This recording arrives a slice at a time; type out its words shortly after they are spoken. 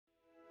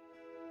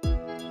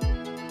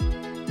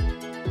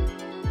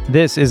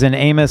This is an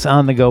Amos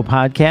on the Go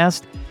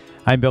podcast.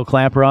 I'm Bill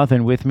Klaproth,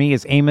 and with me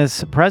is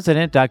Amos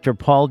President Dr.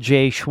 Paul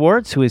J.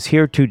 Schwartz, who is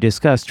here to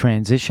discuss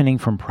transitioning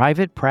from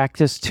private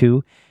practice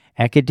to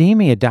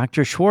academia.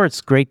 Dr. Schwartz,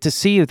 great to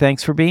see you.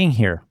 Thanks for being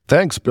here.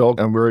 Thanks, Bill.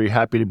 I'm very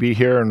happy to be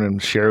here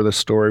and share the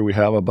story we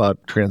have about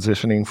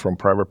transitioning from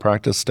private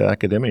practice to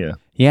academia.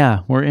 Yeah,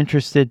 we're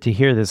interested to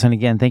hear this. And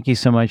again, thank you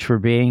so much for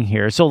being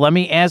here. So let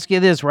me ask you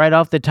this right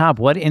off the top.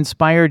 What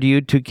inspired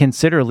you to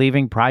consider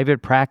leaving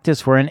private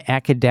practice for an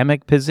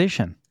academic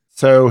position?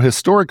 So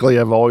historically,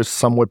 I've always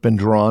somewhat been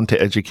drawn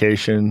to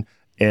education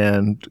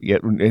and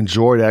yet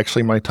enjoyed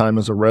actually my time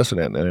as a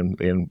resident.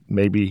 And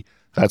maybe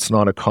that's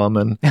not a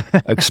common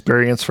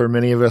experience for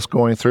many of us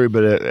going through,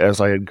 but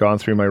as I had gone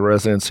through my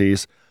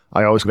residencies,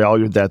 I always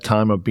valued that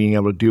time of being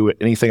able to do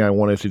anything I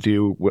wanted to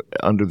do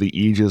under the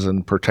aegis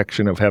and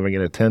protection of having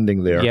an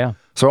attending there. Yeah.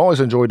 So I always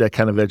enjoyed that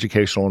kind of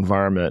educational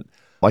environment.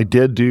 I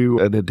did do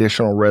an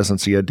additional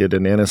residency.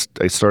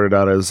 I started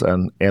out as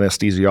an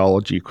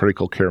anesthesiology,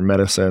 critical care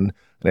medicine,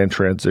 and then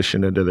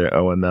transitioned into the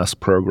OMS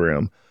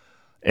program.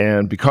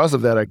 And because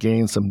of that, I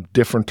gained some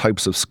different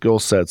types of skill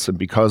sets. And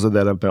because of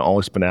that, I've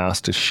always been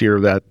asked to share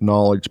that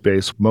knowledge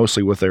base,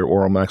 mostly with their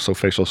oral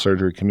maxillofacial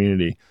surgery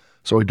community.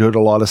 So I did a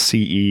lot of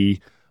CE,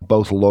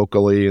 both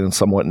locally and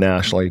somewhat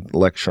nationally,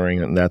 lecturing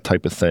and that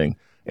type of thing.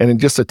 And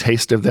just a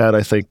taste of that,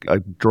 I think,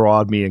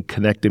 drawed me and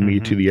connected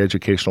me to the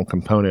educational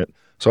component.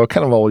 So I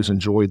kind of always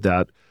enjoyed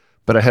that.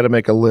 But I had to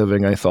make a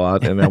living, I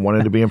thought, and I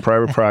wanted to be in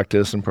private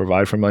practice and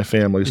provide for my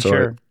family. So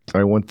Sure.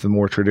 I went the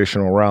more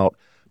traditional route.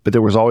 But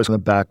there was always in the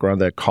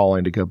background that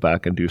calling to go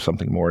back and do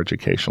something more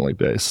educationally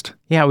based.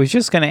 Yeah, I was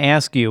just going to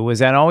ask you, was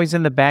that always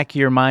in the back of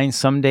your mind,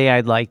 someday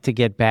I'd like to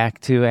get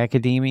back to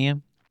academia?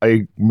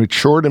 I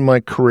matured in my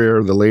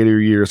career. The later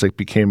years, it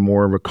became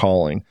more of a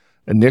calling.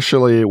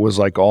 Initially, it was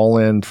like all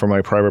in for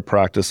my private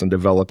practice and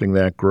developing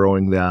that,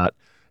 growing that,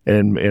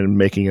 and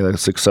making it a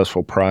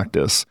successful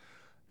practice.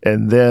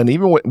 And then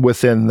even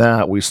within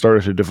that, we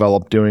started to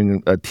develop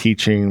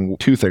teaching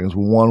two things.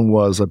 One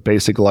was a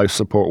basic life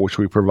support, which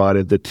we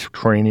provided the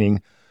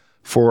training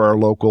for our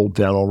local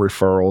dental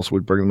referrals.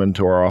 We'd bring them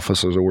into our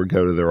offices or we'd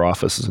go to their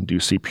offices and do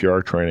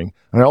CPR training.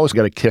 And I always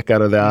got a kick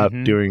out of that,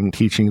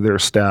 teaching their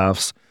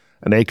staffs,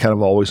 and they kind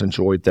of always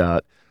enjoyed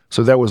that.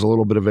 So that was a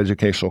little bit of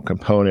educational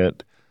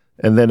component.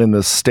 And then in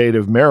the state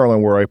of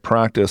Maryland where I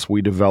practice,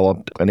 we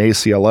developed an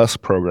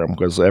ACLS program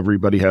because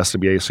everybody has to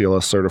be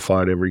ACLS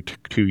certified every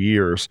 2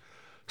 years.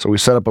 So we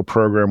set up a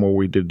program where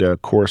we did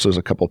courses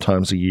a couple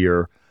times a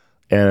year,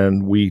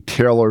 and we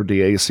tailored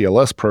the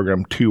ACLS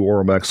program to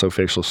oral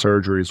maxillofacial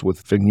surgeries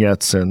with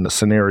vignettes and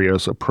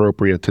scenarios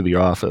appropriate to the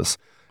office.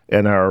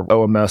 And our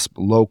OMS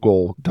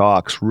local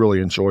docs really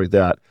enjoyed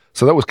that.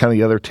 So that was kind of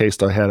the other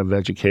taste I had of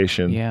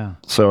education. Yeah.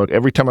 So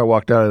every time I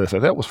walked out of this, I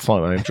thought, that was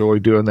fun. I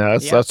enjoyed doing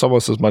that. That's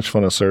almost as much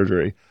fun as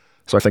surgery.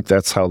 So I think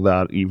that's how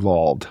that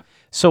evolved.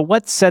 So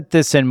what set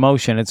this in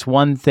motion? It's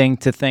one thing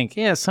to think,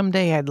 yeah,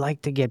 someday I'd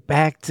like to get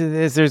back to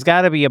this. There's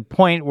got to be a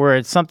point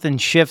where something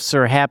shifts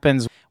or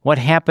happens. What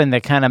happened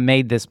that kind of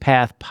made this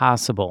path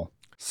possible?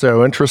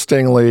 So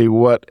interestingly,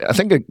 I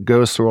think it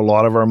goes through a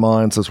lot of our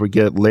minds as we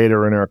get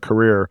later in our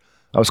career.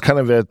 I was kind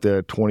of at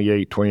the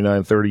 28,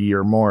 29,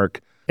 30-year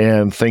mark,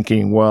 and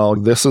thinking, well,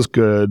 this is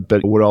good,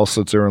 but what else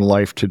is there in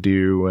life to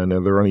do? And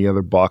are there any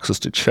other boxes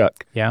to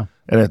check? Yeah.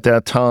 And at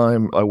that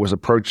time, I was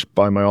approached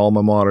by my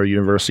alma mater,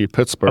 University of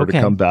Pittsburgh, to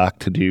come back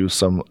to do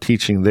some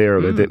teaching there.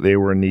 They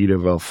were in need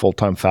of a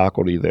full-time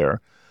faculty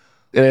there.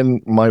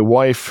 And my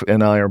wife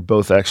and I are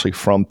both actually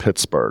from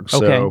Pittsburgh.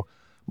 So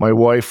my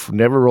wife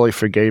never really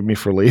forgave me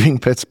for leaving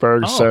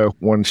Pittsburgh. So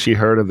when she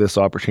heard of this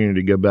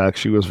opportunity to go back,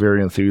 she was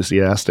very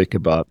enthusiastic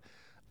about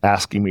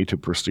asking me to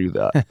pursue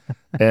that.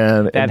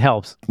 And that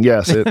helps.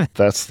 Yes,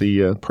 that's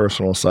the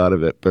personal side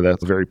of it, but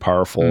that's very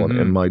powerful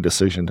in my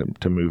decision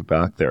to move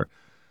back there.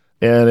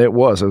 And it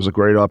was a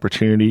great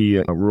opportunity.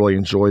 I really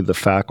enjoyed the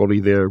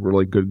faculty there,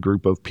 really good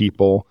group of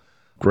people,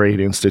 great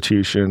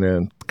institution,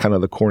 and kind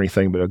of the corny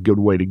thing, but a good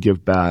way to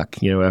give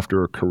back,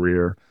 after a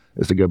career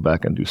is to go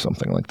back and do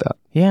something like that.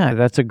 Yeah,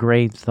 that's a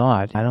great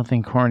thought. I don't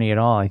think corny at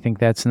all. I think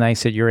that's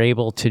nice that you're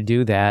able to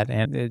do that,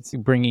 and it's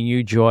bringing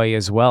you joy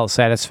as well,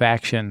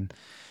 satisfaction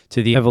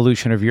to the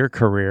evolution of your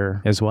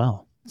career as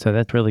well. So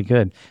that's really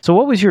good. So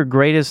what was your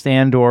greatest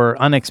and or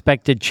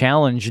unexpected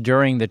challenge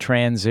during the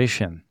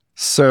transition?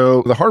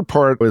 So the hard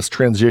part was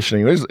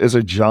transitioning. It is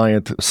a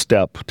giant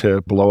step to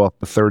blow up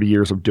 30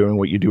 years of doing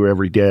what you do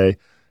every day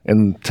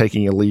and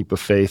taking a leap of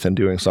faith and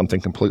doing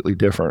something completely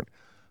different.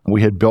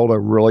 We had built a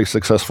really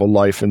successful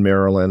life in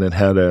Maryland and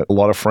had a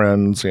lot of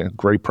friends,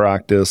 great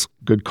practice,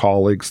 good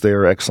colleagues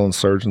there, excellent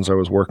surgeons I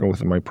was working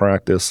with in my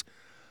practice.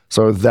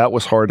 So that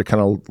was hard to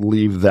kind of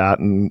leave that.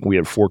 And we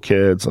had 4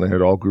 kids and they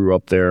had all grew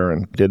up there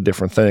and did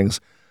different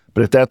things.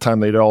 But at that time,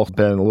 they'd all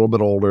been a little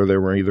bit older. They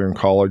were either in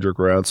college or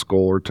grad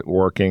school or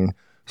working.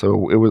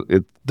 So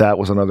that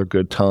was another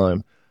good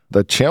time.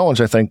 The challenge,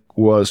 I think,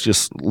 was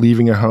just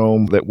leaving a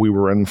home that we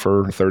were in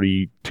for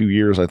 32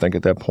 years, I think,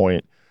 at that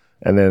point,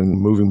 and then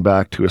moving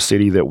back to a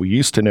city that we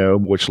used to know,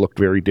 which looked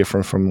very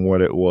different from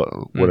what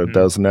it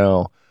does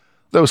now.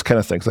 those kind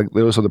of things. Like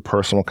those are the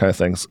personal kind of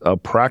things.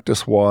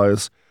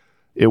 Practice-wise,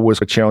 it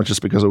was a challenge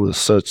just because it was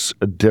such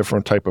a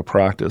different type of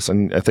practice.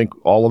 And I think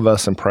all of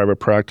us in private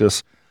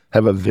practice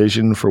have a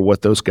vision for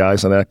what those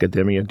guys in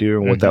academia do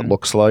and what that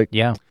looks like.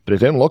 Yeah. But it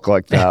didn't look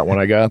like that when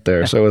I got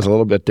there. So it was a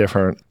little bit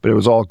different, but it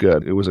was all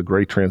good. It was a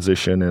great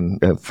transition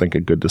and I think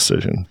a good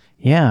decision.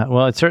 Yeah,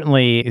 well, it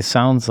certainly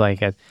sounds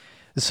like it.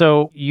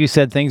 So you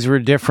said things were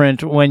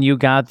different when you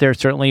got there,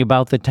 certainly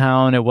about the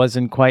town. It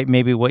wasn't quite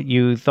maybe what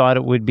you thought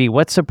it would be.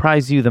 What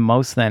surprised you the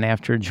most then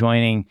after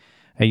joining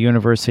a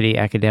university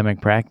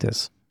academic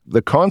practice?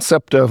 The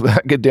concept of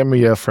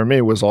academia for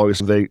me was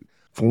always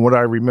from what I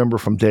remember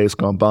from days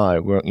gone by,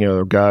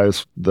 the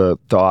guys, the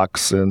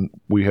docs, and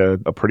we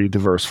had a pretty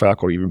diverse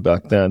faculty even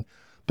back then,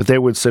 but they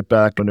would sit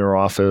back in their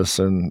office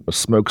and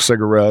smoke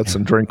cigarettes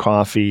and drink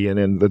coffee, and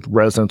then the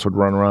residents would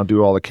run around,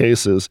 do all the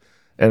cases,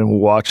 and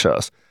watch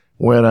us.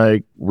 When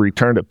I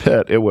returned to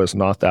Pitt, it was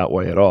not that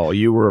way at all.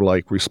 You were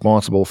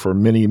responsible for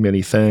many,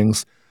 many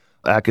things.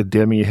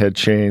 Academia had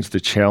changed. The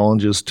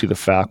challenges to the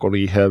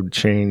faculty had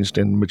changed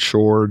and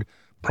matured,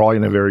 probably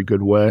in a very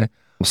good way.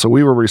 So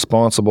we were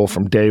responsible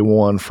from day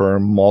one for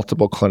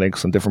multiple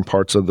clinics in different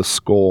parts of the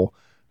school.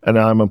 And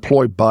I'm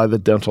employed by the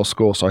dental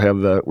school, so I have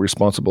the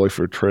responsibility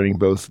for training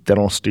both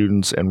dental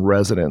students and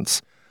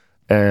residents.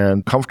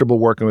 And comfortable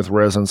working with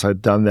residents.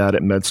 I'd done that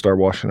at MedStar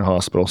Washington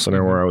Hospital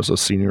Center, where I was a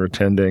senior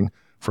attending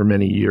for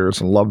many years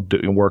and loved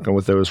working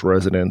with those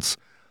residents.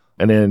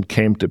 And then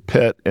came to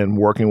Pitt and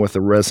working with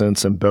the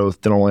residents in both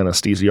dental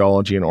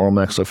anesthesiology and oral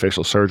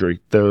maxillofacial surgery.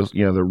 Those,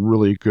 they're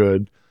really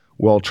good,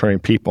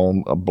 well-trained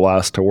people, a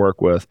blast to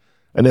work with.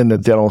 And then the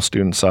dental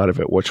student side of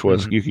it, which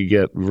was you could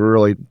get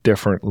really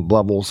different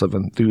levels of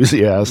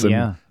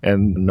enthusiasm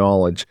and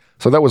knowledge.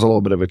 So that was a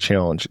little bit of a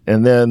challenge.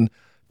 And then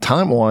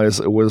time-wise,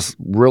 it was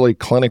really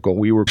clinical.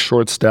 We were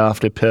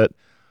short-staffed at Pitt,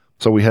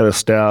 so we had a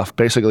staff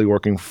basically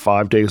working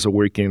 5 days a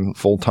week in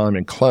full-time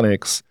in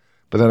clinics.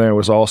 But then I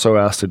was also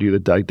asked to do the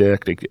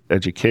didactic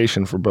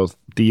education for both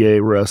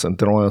DA residents,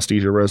 dental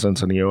anesthesia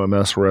residents, and the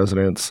OMS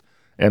residents,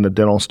 and the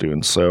dental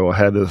students. So I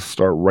had to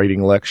start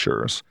writing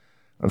lectures.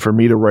 And for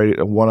me to write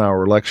a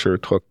 1-hour lecture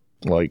took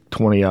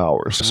 20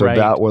 hours. So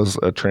that was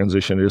a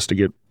transition just to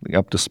get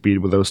up to speed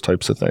with those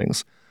types of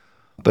things.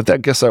 But I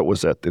guess that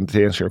was it. And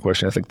to answer your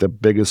question, I think the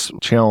biggest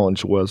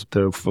challenge was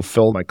to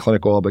fulfill my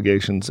clinical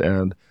obligations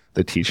and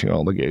the teaching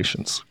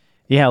obligations.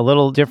 Yeah, a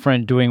little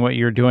different doing what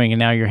you're doing, and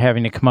now you're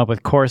having to come up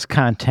with course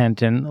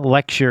content and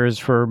lectures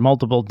for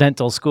multiple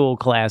dental school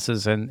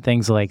classes and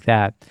things like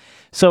that.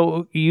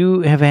 So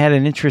you have had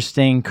an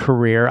interesting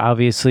career,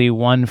 obviously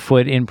 1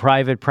 foot in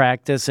private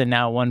practice and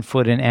now 1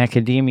 foot in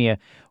academia.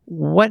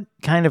 What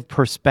kind of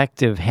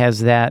perspective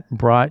has that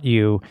brought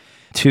you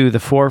to the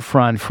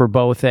forefront for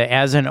both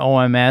as an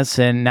OMS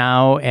and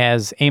now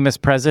as AMIS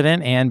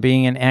president and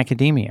being in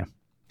academia?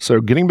 So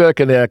getting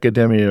back into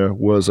academia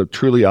was a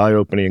truly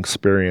eye-opening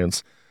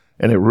experience,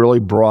 and it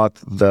really brought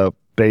the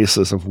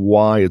basis of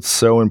why it's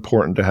so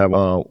important to have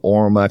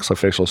oral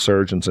maxillofacial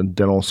surgeons in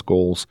dental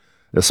schools,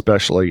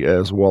 especially,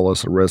 as well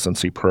as the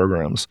residency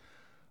programs.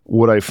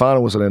 What I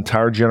found was an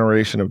entire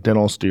generation of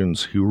dental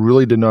students who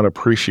really did not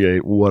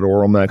appreciate what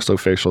oral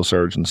maxillofacial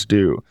surgeons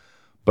do,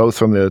 both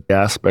from the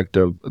aspect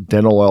of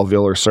dental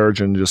alveolar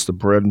surgeon, just the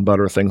bread and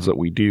butter things that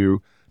we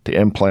do, to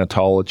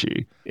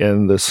implantology.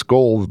 In the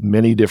school,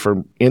 many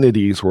different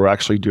entities were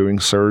actually doing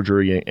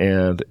surgery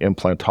and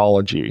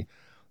implantology.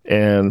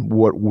 And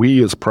what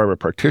we as private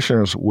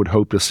practitioners would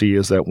hope to see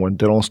is that when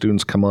dental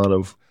students come out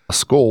of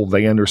school,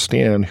 they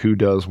understand who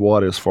does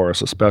what as far as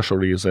the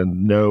specialties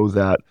and know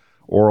that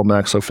oral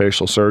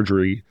maxillofacial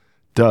surgery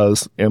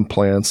does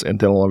implants and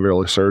dental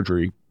alveolar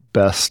surgery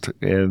best,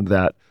 and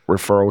that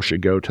referral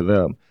should go to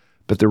them.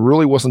 But there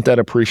really wasn't that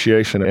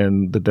appreciation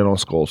in the dental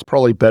schools,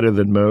 probably better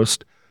than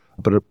most.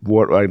 But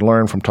what I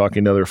learned from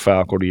talking to other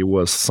faculty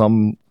was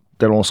some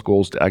dental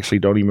schools actually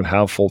don't even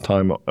have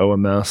full-time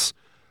OMS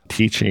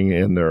teaching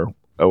in their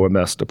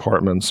OMS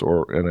departments,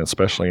 and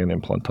especially in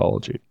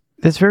implantology.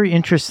 That's very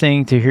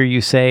interesting to hear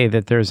you say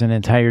that there's an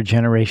entire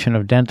generation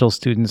of dental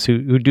students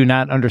who do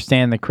not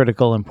understand the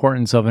critical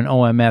importance of an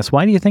OMS.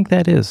 Why do you think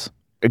that is?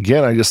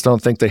 Again, I just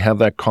don't think they have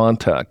that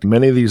contact.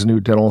 Many of these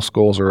new dental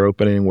schools are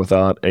opening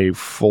without a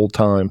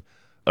full-time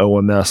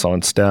OMS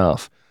on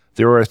staff.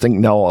 There are, I think,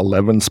 now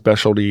 11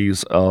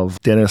 specialties of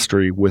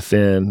dentistry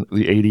within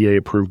the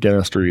ADA-approved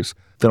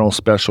dental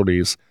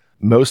specialties.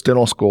 Most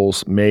dental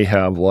schools may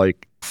have 4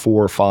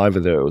 or 5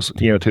 of those.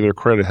 To their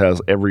credit,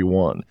 has every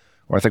one.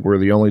 Or I think we're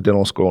the only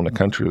dental school in the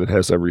country that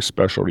has every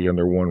specialty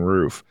under one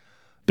roof.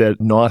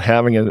 That not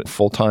having a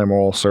full-time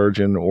oral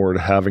surgeon or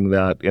having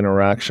that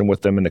interaction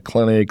with them in the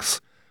clinics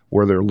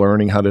where they're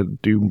learning how to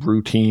do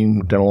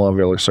routine dental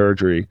alveolar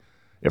surgery,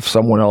 if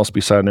someone else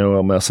beside an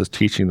OMS is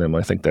teaching them,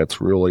 I think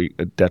that's really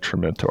a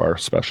detriment to our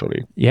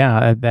specialty.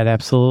 Yeah, that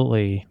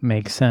absolutely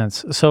makes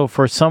sense. So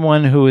for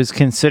someone who is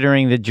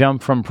considering the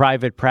jump from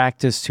private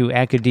practice to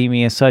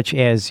academia, such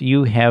as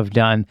you have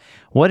done,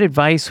 what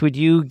advice would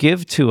you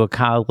give to a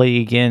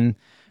colleague in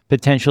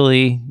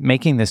potentially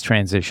making this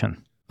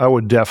transition? I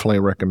would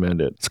definitely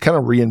recommend it. It's kind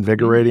of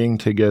reinvigorating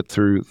to get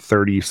through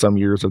 30 some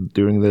years of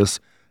doing this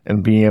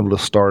and being able to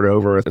start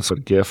over. It's a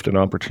gift and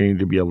opportunity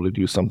to be able to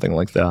do something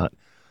like that.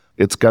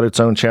 It's got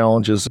its own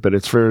challenges, but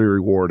it's very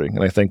rewarding.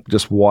 And I think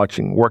just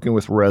working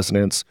with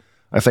residents,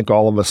 I think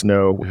all of us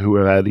know who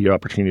have had the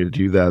opportunity to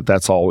do that.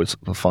 That's always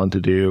fun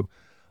to do.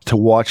 To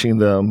watching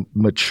them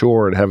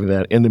mature and having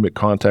that intimate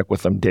contact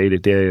with them day to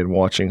day and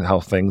watching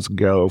how things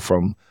go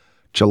from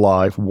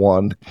July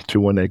 1 to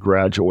when they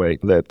graduate,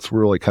 that's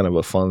really kind of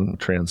a fun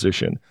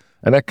transition.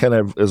 And that kind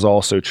of is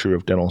also true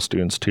of dental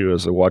students too,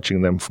 is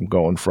watching them from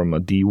going from a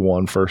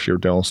D1 first-year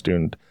dental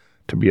student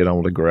to being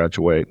able to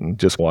graduate and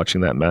just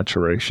watching that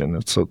maturation.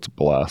 It's a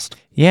blast.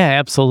 Yeah,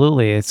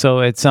 absolutely. So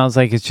it sounds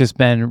like it's just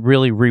been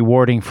really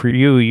rewarding for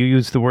you. You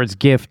used the words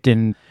gift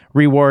and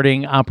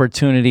rewarding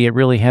opportunity. It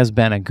really has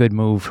been a good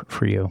move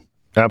for you.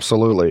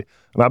 Absolutely.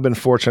 And I've been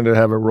fortunate to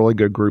have a really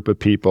good group of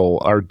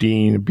people. Our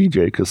dean,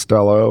 BJ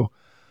Costello,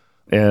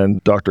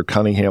 and Dr.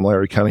 Cunningham,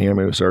 Larry Cunningham,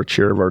 who's our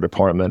chair of our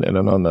department. And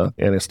then on the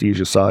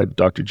anesthesia side,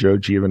 Dr. Joe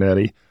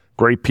Giovanetti.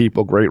 Great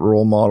people, great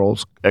role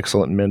models,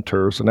 excellent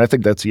mentors. And I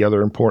think that's the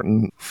other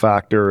important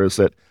factor is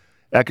that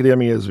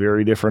academia is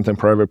very different than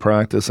private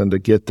practice. And to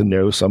get to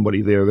know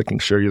somebody there that can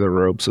show you the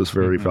ropes is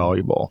very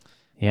valuable.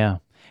 Yeah.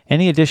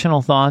 Any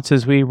additional thoughts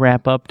as we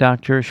wrap up,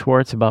 Dr.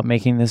 Schwartz, about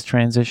making this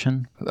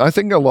transition? I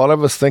think a lot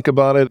of us think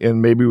about it,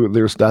 and maybe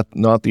there's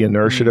not the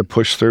inertia to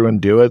push through and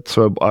do it.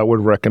 So I would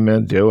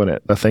recommend doing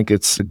it. I think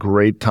it's a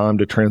great time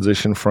to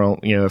transition from,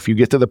 if you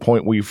get to the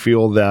point where you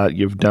feel that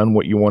you've done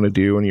what you want to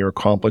do and you're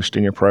accomplished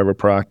in your private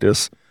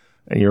practice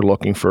and you're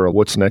looking for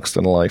what's next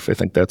in life, I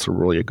think that's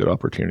really a good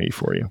opportunity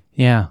for you.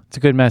 Yeah, it's a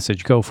good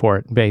message. Go for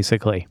it,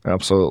 basically.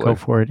 Absolutely. Go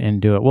for it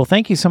and do it. Well,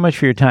 thank you so much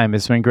for your time.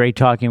 It's been great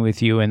talking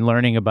with you and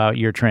learning about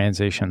your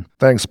transition.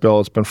 Thanks, Bill.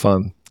 It's been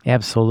fun.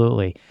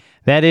 Absolutely.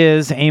 That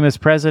is AMIS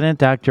President,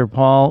 Dr.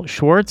 Paul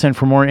Schwartz. And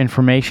for more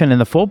information in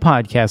the full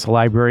podcast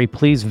library,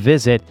 please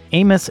visit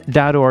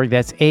AAOMS.org.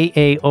 That's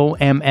AAOMS.org.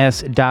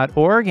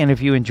 And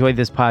if you enjoyed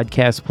this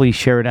podcast, please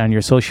share it on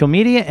your social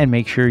media and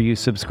make sure you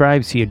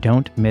subscribe so you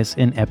don't miss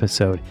an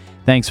episode.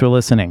 Thanks for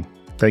listening.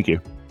 Thank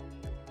you.